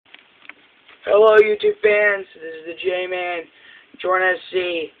Hello YouTube fans, this is the J-Man, Jordan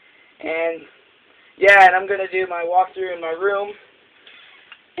SC, and yeah, and I'm going to do my walkthrough in my room,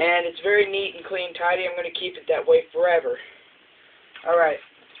 and it's very neat and clean and tidy. I'm going to keep it that way forever. Alright,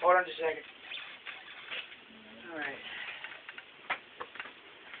 hold on just a second. Alright.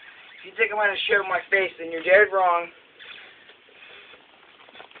 If you think I'm going to show my face, then you're dead wrong.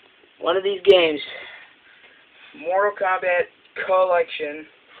 One of these games, Mortal Kombat Collection.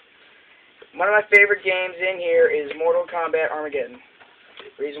 One of my favorite games in here is Mortal Kombat Armageddon.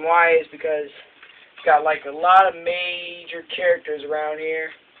 The reason why is because it's got like a lot of major characters around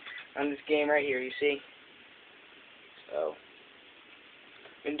here on this game right here, you see? So,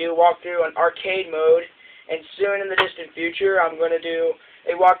 I'm going to do a walkthrough on arcade mode, and soon in the distant future I'm going to do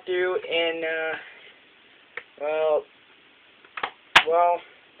a walkthrough in,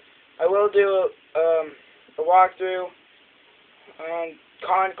 I will do a walkthrough on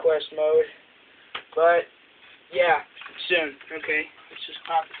Conquest mode. But, yeah, soon. Okay, let's just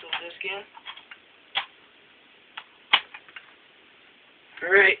pop this little disc in.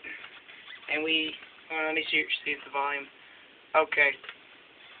 Alright. And let me see if the volume. Okay.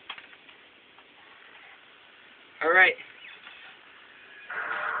 Alright.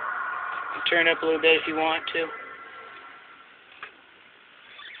 Turn it up a little bit if you want to.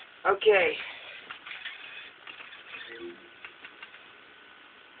 Okay.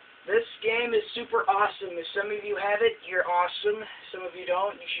 This game is super awesome. If some of you have it, you're awesome. Some of you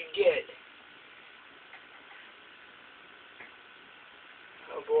don't, you should get it.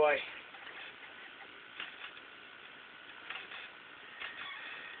 Oh boy.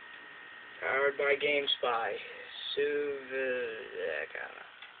 Powered by GameSpy.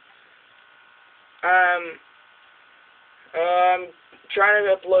 I'm trying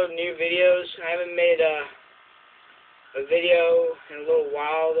to upload new videos. I haven't made a video in a little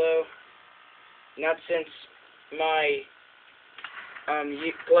while though, not since my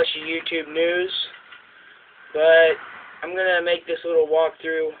plushy YouTube news, but I'm gonna make this little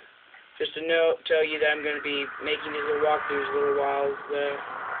walkthrough just to tell you that I'm gonna be making these little walkthroughs a little while though.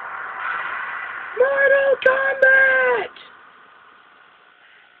 Mortal Kombat!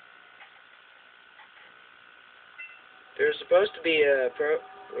 There's supposed to be a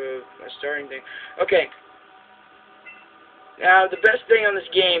starting thing. Okay. Now, the best thing on this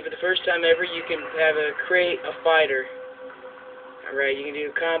game, for the first time ever, you can create a fighter. Alright, you can do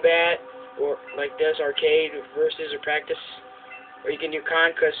combat, or like this, arcade, versus, or practice. Or you can do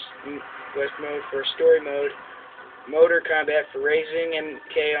conquest mode for story mode. Motor combat for racing,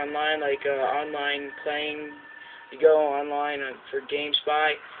 MK online, like online playing. You go online for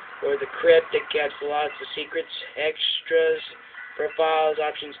GameSpy. Or the crypt that gets lots of secrets, extras, profiles,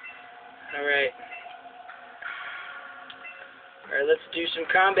 options. Alright. Alright, let's do some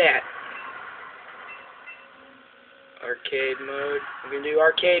combat. Arcade mode. I'm going to do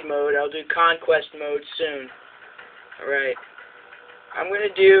arcade mode. I'll do conquest mode soon. Alright. I'm going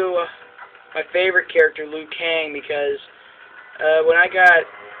to do my favorite character, Liu Kang, because when I got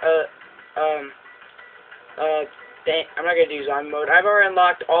I'm not going to do zombie mode. I've already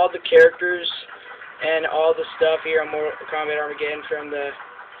unlocked all the characters and all the stuff here on Mortal Kombat Armageddon from the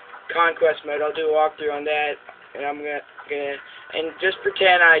conquest mode. I'll do a walkthrough on that. And I'm gonna just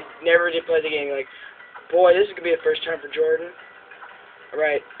pretend I never did play the game. Like, boy, this is gonna be the first time for Jordan.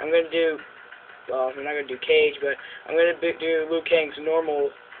 Alright, I'm gonna do, well, I'm not gonna do Cage, but I'm gonna do Liu Kang's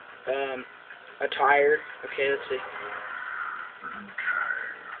normal attire. Okay, let's see.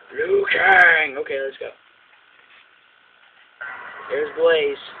 Liu Kang. Okay, let's go. There's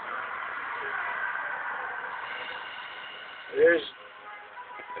Blaze. There's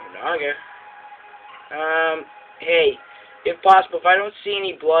Naga. Hey, if possible, if I don't see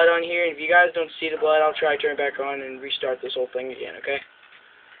any blood on here, and if you guys don't see the blood, I'll try to turn it back on and restart this whole thing again, okay?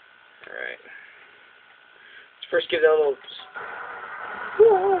 Alright. Let's first give that a little...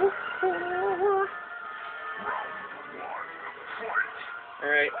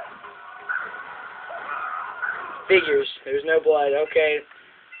 Alright. Figures. There's no blood. Okay.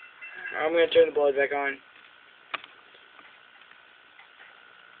 I'm going to turn the blood back on.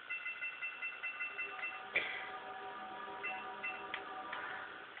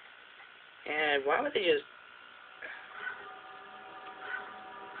 And why would they just...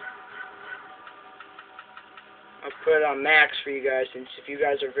 I'll put it on max for you guys, since if you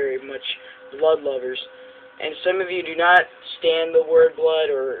guys are very much blood lovers. And some of you do not stand the word blood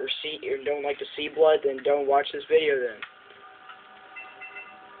or don't like to see blood, then don't watch this video then.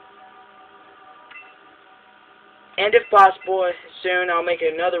 And if possible, soon I'll make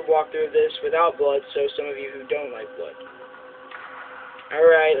another walkthrough of this without blood, so some of you who don't like blood.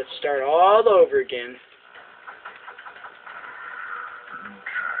 Alright, let's start all over again.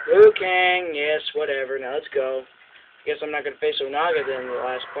 Liu Kang, yes, whatever. Now let's go. I guess I'm not going to face Onaga then in the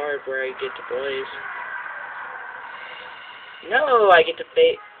last part where I get to Blaze. No, I get to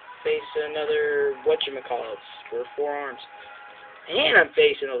face another whatchamacallits for 4 arms. And I'm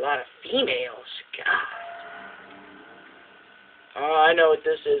facing a lot of females. God. Oh, I know what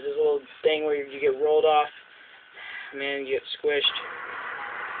this is. This little thing where you get rolled off. Man, you get squished.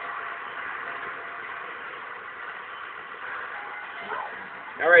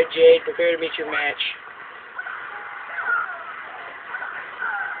 Alright, Jade, prepare to meet your match.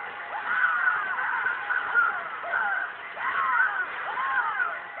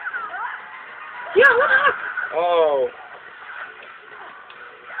 Yeah, what up? Oh.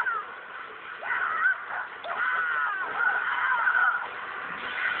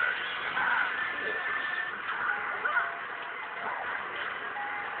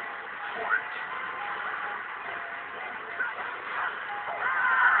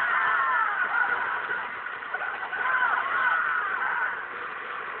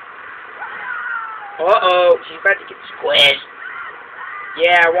 Uh-oh, she's about to get squished.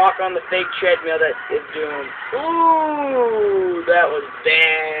 Yeah, walk on the fake treadmill that is doom. Ooh, that was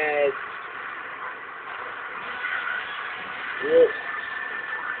bad. Ugh.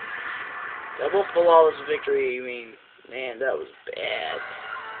 Double flawless victory, you mean. Man, that was bad.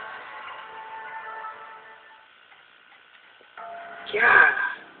 Yeah.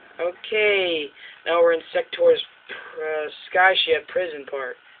 Okay. Now we're in Sector's skyship prison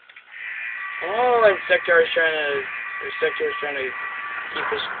part. Oh, and Sector's trying to keep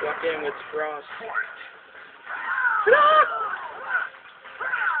us locked in with Frost.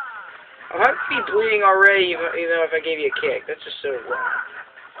 I'll have to be bleeding already, even if I gave you a kick. That's just so wrong.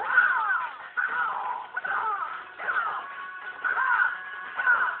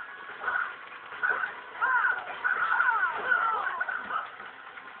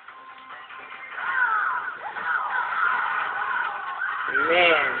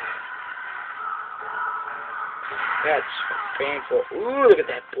 Man. That's painful. Ooh, look at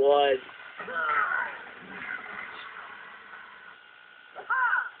that blood.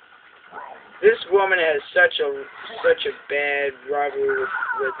 This woman has such a bad rivalry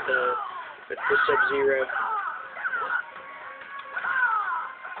with the Sub-Zero.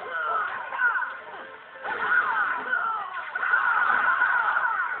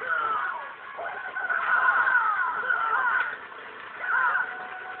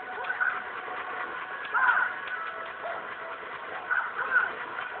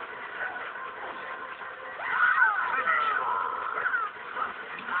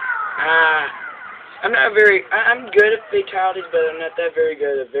 I'm good at fatalities, but I'm not that very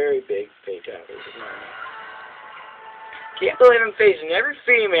good at very big fatalities. Can't believe I'm facing every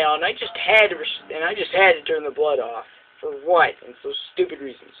female, and I just had to turn the blood off. For what? And for stupid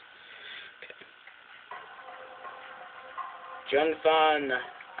reasons. Okay. Junfan.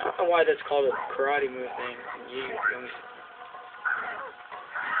 I don't know why that's called a karate move thing.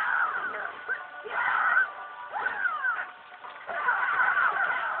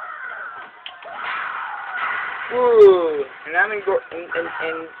 Ooh, and I'm in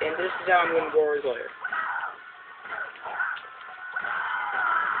and this is how I'm going to go his later.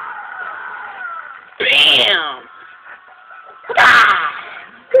 Bam! Ah!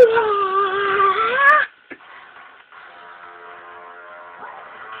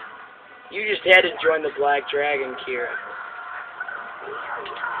 You just had to join the Black Dragon, Kira.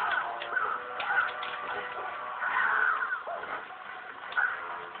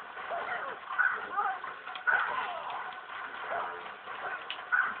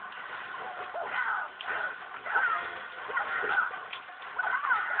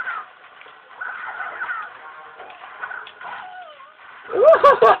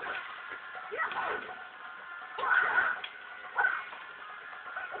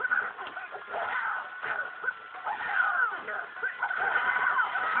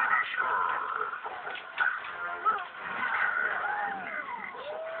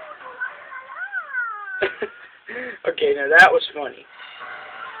 Okay, now that was funny.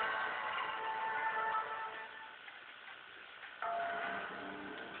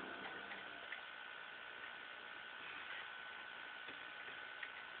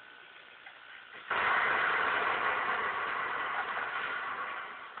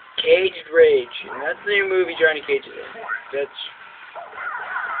 Caged Rage. And that's the new movie Johnny Cage is in. That's...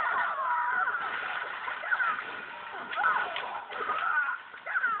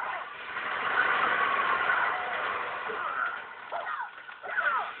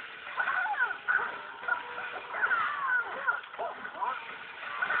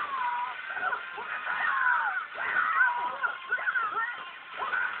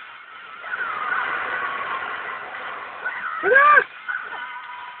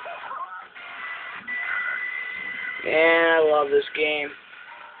 game.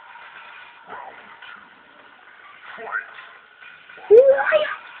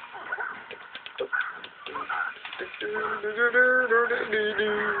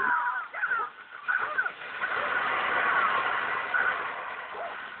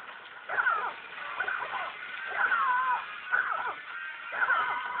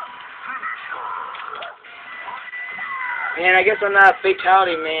 Man, I guess I'm not a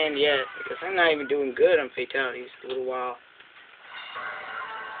fatality man yet, because I'm not even doing good on fatalities a little while.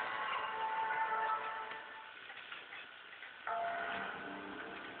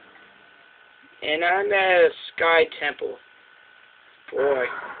 And I'm at a Sky Temple. Boy.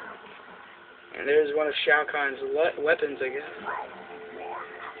 And there's one of Shao Kahn's weapons, I guess.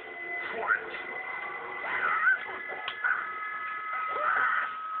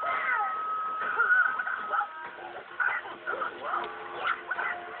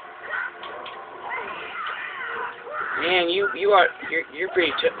 Man, you're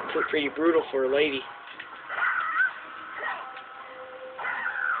pretty brutal for a lady.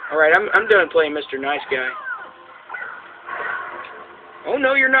 All right, I'm done playing Mr. Nice Guy. Oh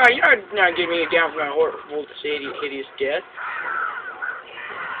no, you're not. You're not getting me down from my horrible, hideous death.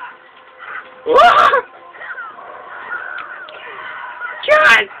 Ah!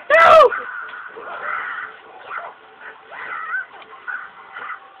 John, no!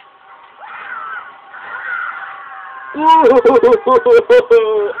 Oh,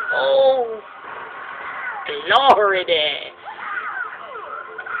 Florida.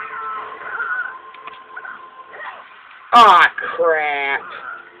 Aw, crap.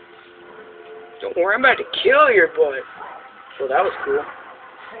 Don't worry, I'm about to kill your butt. Well, that was cool.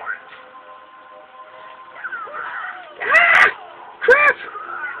 Ah! Crap!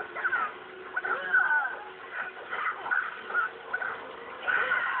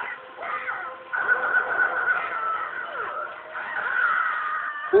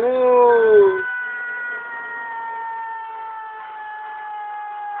 Ooh.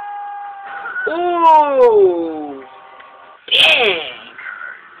 Ooh. Dang.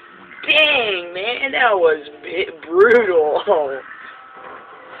 Dang, man, that was brutal.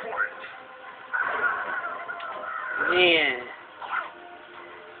 Man.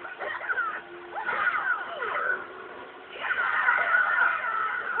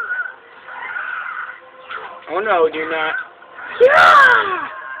 Oh no, do not. Yeah!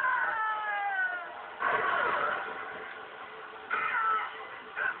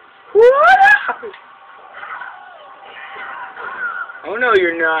 What? Oh no,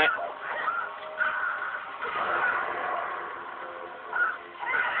 you're not.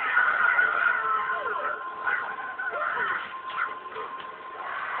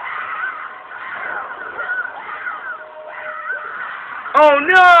 Oh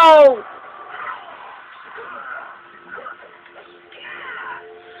no!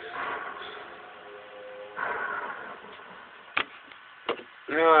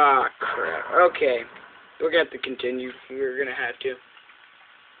 Ah, crap. Okay. We're gonna have to continue. We're gonna have to.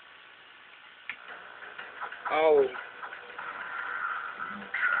 Oh.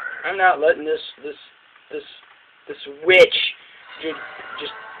 I'm not letting this witch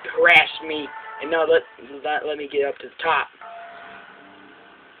just harass me and not let me get up to the top.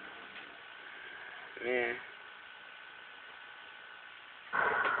 Man.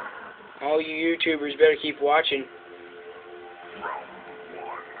 All you YouTubers better keep watching.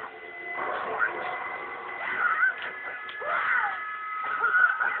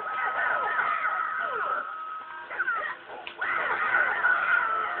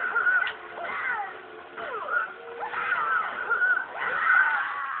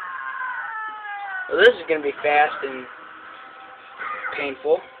 Well, this is going to be fast and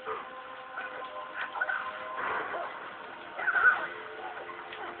painful.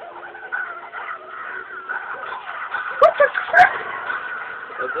 What the crap?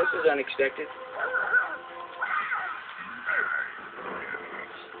 Well, this is unexpected.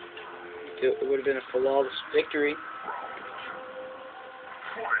 It would have been a flawless victory.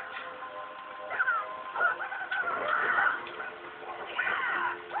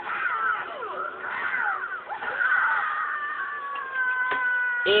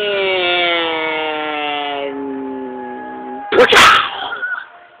 And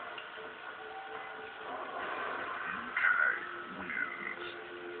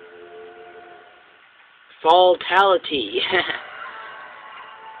fatality.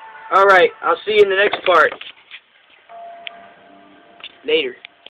 Alright, I'll see you in the next part. Later.